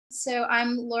So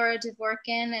I'm Laura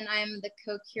Dvorkin, and I'm the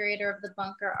co-curator of the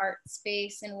Bunker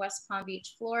Artspace in West Palm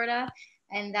Beach, Florida.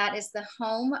 And that is the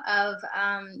home of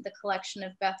the collection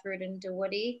of Beth Rudin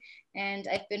DeWoody. And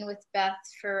I've been with Beth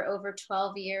for over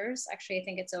 12 years. Actually, I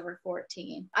think it's over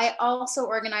 14. I also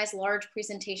organize large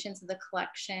presentations of the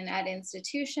collection at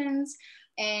institutions,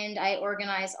 and I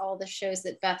organize all the shows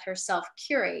that Beth herself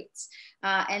curates.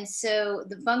 And so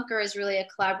the Bunker is really a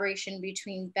collaboration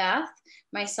between Beth,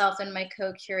 myself, and my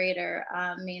co-curator,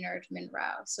 Maynard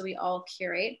Monroe. So we all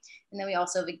curate, and then we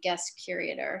also have a guest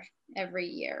curator every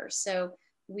year. So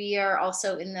we are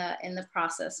also in the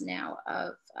process now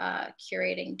of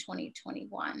curating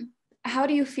 2021. How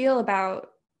do you feel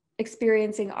about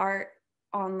experiencing art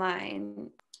online?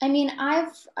 I mean,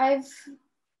 I've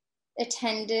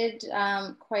attended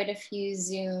quite a few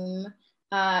Zoom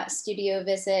studio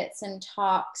visits and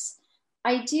talks.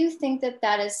 I do think that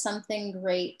that is something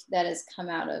great that has come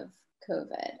out of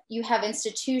COVID. You have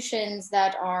institutions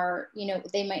that are,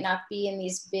 they might not be in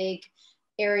these big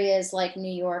areas like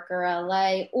New York or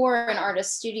LA, or an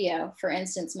artist studio, for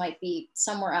instance, might be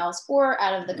somewhere else or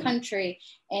out of the country.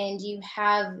 And you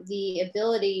have the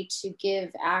ability to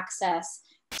give access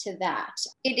to that.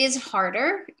 It is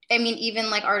harder. I mean,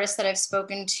 even like artists that I've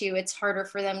spoken to, it's harder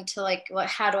for them to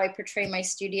how do I portray my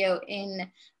studio in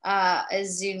a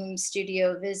Zoom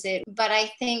studio visit? But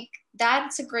I think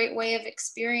that's a great way of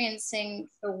experiencing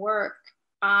the work.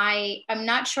 I'm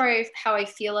not sure how I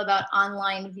feel about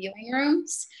online viewing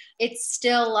rooms. It's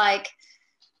still like,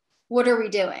 what are we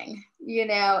doing?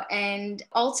 And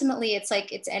ultimately it's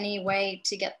any way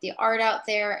to get the art out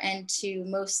there and to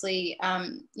mostly,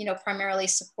 primarily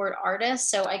support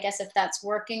artists. So I guess if that's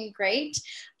working, great.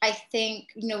 I think,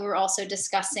 we're also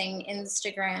discussing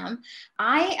Instagram.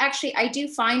 I do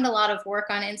find a lot of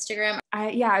work on Instagram.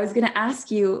 I was going to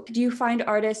ask you, do you find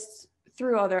artists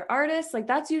through other artists? Like,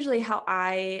 that's usually how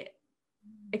I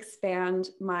expand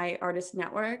my artist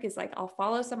network, is I'll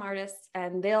follow some artists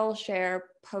and they'll share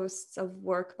posts of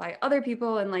work by other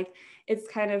people, and it's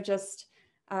kind of just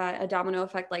a domino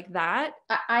effect like that.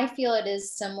 I feel it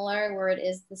is similar, where it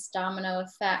is this domino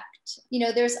effect.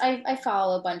 I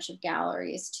follow a bunch of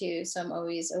galleries too, so I'm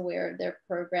always aware of their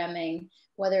programming,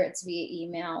 whether it's via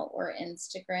email or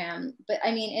Instagram. But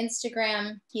I mean,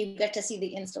 Instagram, you get to see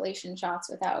the installation shots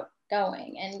without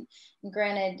going. And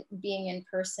granted, being in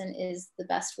person is the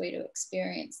best way to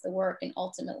experience the work. And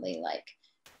ultimately,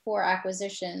 for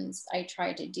acquisitions, I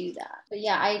try to do that. But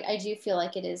yeah, I do feel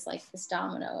like it is this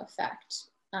domino effect,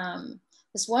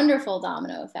 this wonderful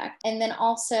domino effect. And then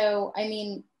also, I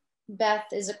mean, Beth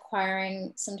is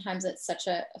acquiring sometimes at such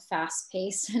a fast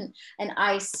pace, and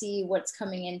I see what's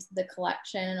coming into the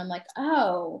collection and I'm like,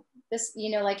 oh, this,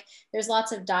 there's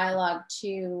lots of dialogue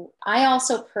too. I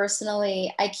also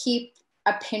personally, I keep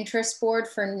a Pinterest board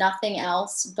for nothing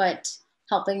else but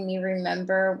helping me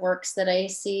remember works that I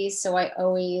see. So I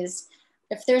always,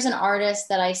 if there's an artist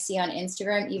that I see on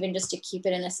Instagram, even just to keep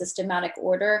it in a systematic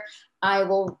order, I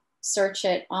will search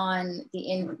it on the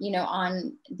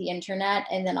internet,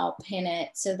 and then I'll pin it.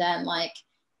 So then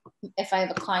if I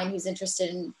have a client who's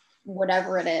interested in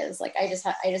whatever it is, I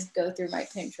just go through my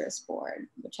Pinterest board,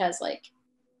 which has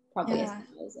probably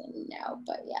 1,000 now,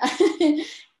 but yeah.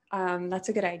 That's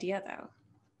a good idea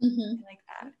though. Mm-hmm. I like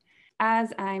that.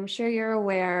 As I'm sure you're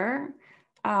aware,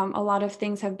 a lot of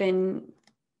things have been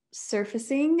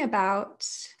surfacing about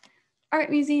art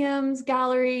museums,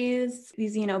 galleries,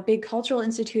 these, big cultural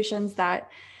institutions that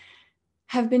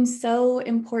have been so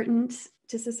important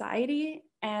to society,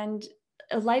 and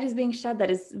a light is being shed that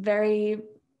is very,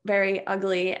 very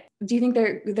ugly. Do you think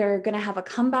they're going to have a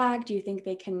comeback? Do you think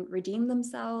they can redeem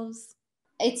themselves?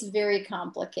 It's very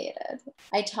complicated.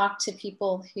 I talk to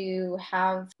people who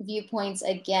have viewpoints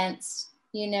against,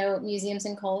 museums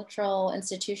and cultural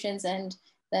institutions, and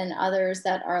then others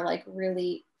that are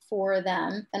really for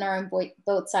them and are on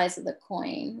both sides of the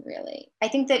coin, really. I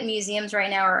think that museums right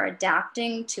now are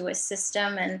adapting to a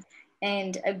system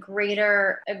and a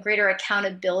greater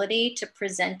accountability to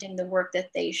presenting the work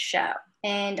that they show.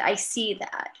 And I see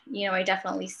that, I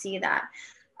definitely see that.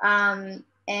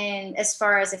 And as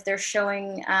far as if they're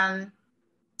showing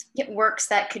works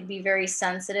that could be very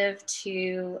sensitive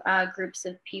to groups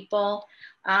of people,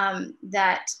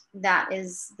 that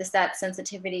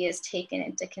sensitivity is taken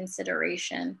into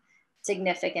consideration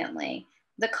significantly.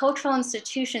 The cultural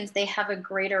institutions, they have a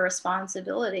greater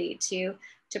responsibility to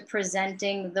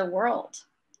presenting the world,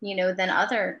 than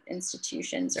other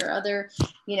institutions or other,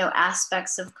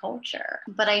 aspects of culture.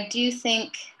 But I do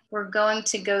think we're going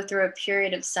to go through a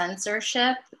period of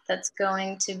censorship that's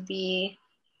going to be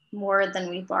more than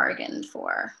we bargained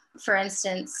for. For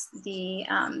instance, the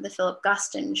Philip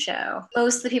Guston show.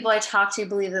 Most of the people I talk to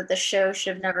believe that the show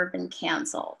should have never been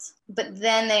canceled. But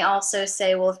then they also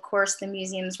say, well, of course, the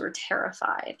museums were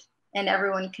terrified. And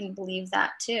everyone can believe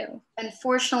that too.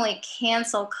 Unfortunately,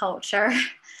 cancel culture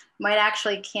might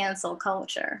actually cancel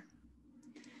culture,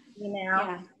 you know?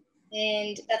 Yeah.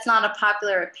 And that's not a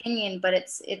popular opinion, but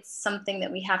it's something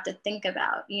that we have to think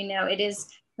about. You know, it is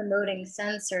promoting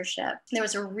censorship. There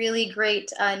was a really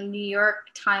great New York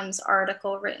Times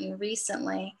article written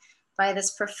recently by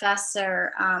this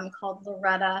professor called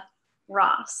Loretta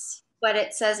Ross. But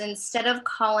it says, instead of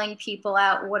calling people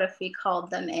out, what if we called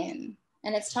them in?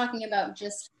 And it's talking about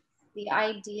just the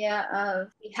idea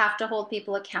of we have to hold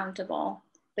people accountable,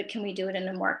 but can we do it in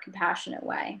a more compassionate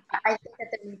way? I think that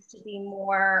there needs to be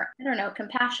more, I don't know,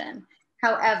 compassion.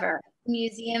 However,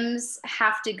 museums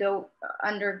have to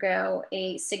undergo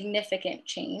a significant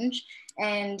change.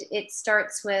 And it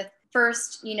starts with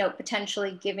first, you know,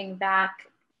 potentially giving back,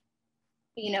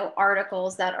 you know,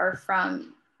 articles that are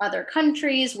from other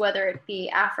countries, whether it be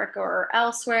Africa or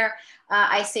elsewhere.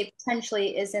 I say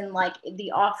potentially is in like the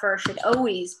offer should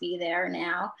always be there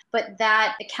now, but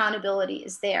that accountability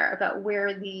is there about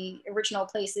where the original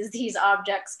places these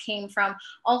objects came from.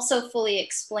 Also fully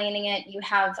explaining it. You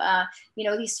have, you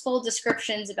know, these full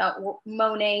descriptions about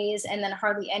Monet's and then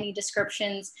hardly any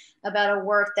descriptions about a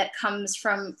work that comes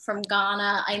from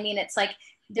Ghana. I mean, it's like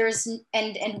there's,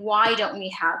 and why don't we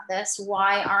have this?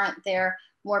 Why aren't there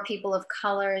more people of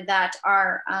color that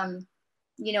are,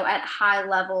 you know, at high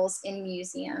levels in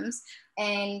museums?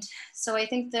 And so I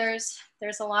think there's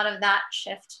a lot of that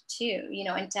shift too, you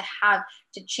know, and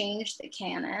to change the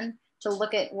canon, to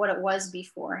look at what it was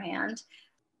beforehand.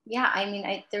 Yeah, I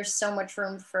mean, there's so much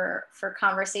room for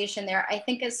conversation there. I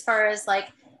think as far as like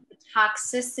the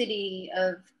toxicity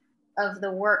of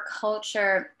the work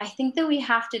culture, I think that we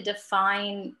have to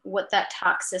define what that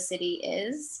toxicity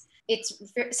is. It's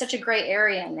such a gray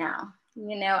area now.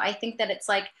 You know, I think that it's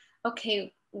like,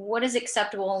 okay, what is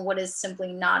acceptable and what is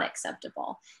simply not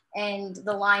acceptable? And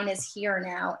the line is here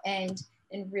now, and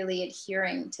really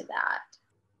adhering to that.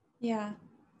 Yeah.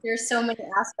 There's so many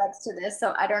aspects to this,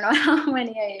 so I don't know how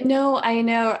many No, I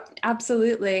know,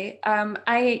 absolutely.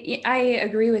 I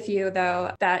agree with you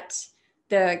though that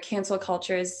the cancel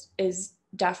culture is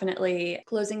definitely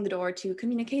closing the door to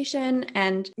communication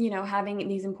and, you know, having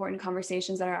these important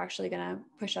conversations that are actually going to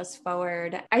push us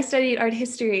forward. I studied art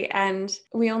history and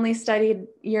we only studied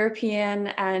European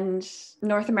and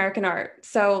North American art.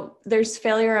 So there's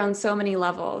failure on so many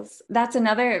levels. That's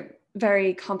another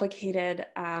very complicated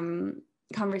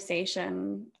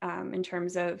conversation in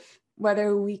terms of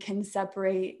whether we can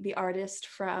separate the artist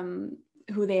from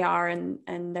who they are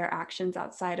and their actions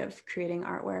outside of creating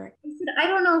artwork. I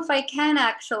don't know if I can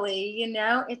actually, you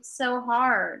know, it's so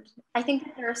hard. I think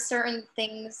that there are certain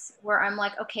things where I'm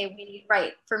like, okay, we need,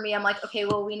 right. For me, I'm like, okay,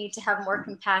 well, we need to have more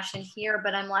compassion here.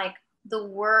 But I'm like, the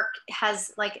work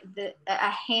has like a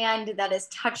hand that has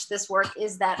touched this work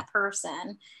is that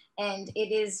person. And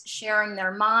it is sharing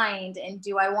their mind. And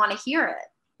do I want to hear it?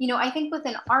 You know, I think with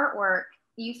an artwork,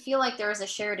 you feel like there is a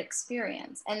shared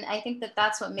experience. And I think that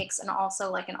that's what makes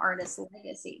also like an artist's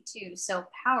legacy too so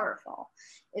powerful,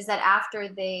 is that after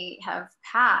they have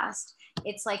passed,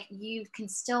 it's like you can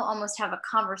still almost have a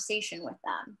conversation with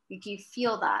them. You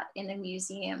feel that in a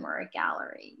museum or a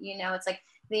gallery, you know, it's like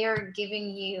they are giving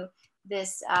you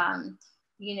this,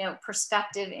 you know,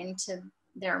 perspective into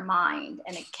their mind,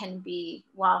 and it can be,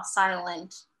 while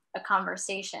silent, a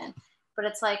conversation. But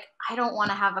it's like, I don't want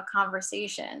to have a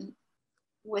conversation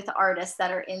with artists that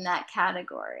are in that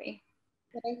category.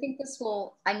 But I think this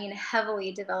will, I mean,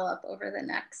 heavily develop over the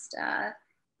next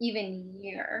even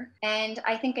year. And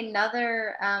I think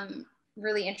another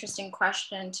really interesting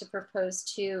question to propose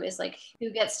too is like,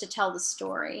 who gets to tell the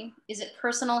story? Is it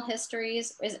personal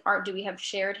histories? Do we have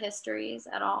shared histories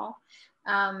at all?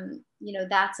 You know,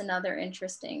 that's another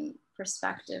interesting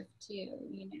perspective too,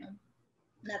 you know.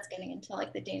 That's getting into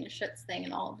like the Dana Schutz thing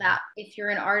and all of that. If you're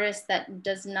an artist that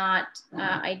does not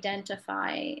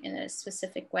identify in a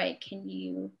specific way, can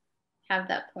you have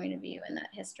that point of view and that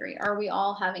history? Are we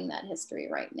all having that history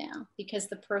right now? Because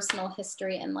the personal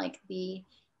history and like the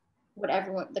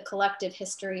collective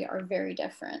history are very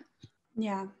different.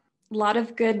 Yeah, a lot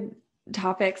of good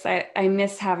topics. I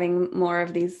miss having more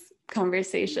of these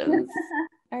conversations.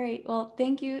 All right, well,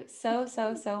 thank you so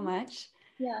much.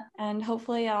 Yeah. And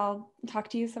hopefully I'll talk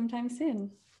to you sometime soon.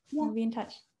 Yeah. We'll be in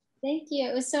touch. Thank you.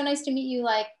 It was so nice to meet you,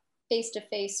 like face to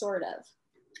face, sort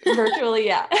of. Virtually,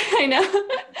 yeah. I know.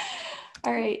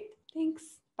 All right. Thanks.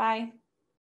 Bye.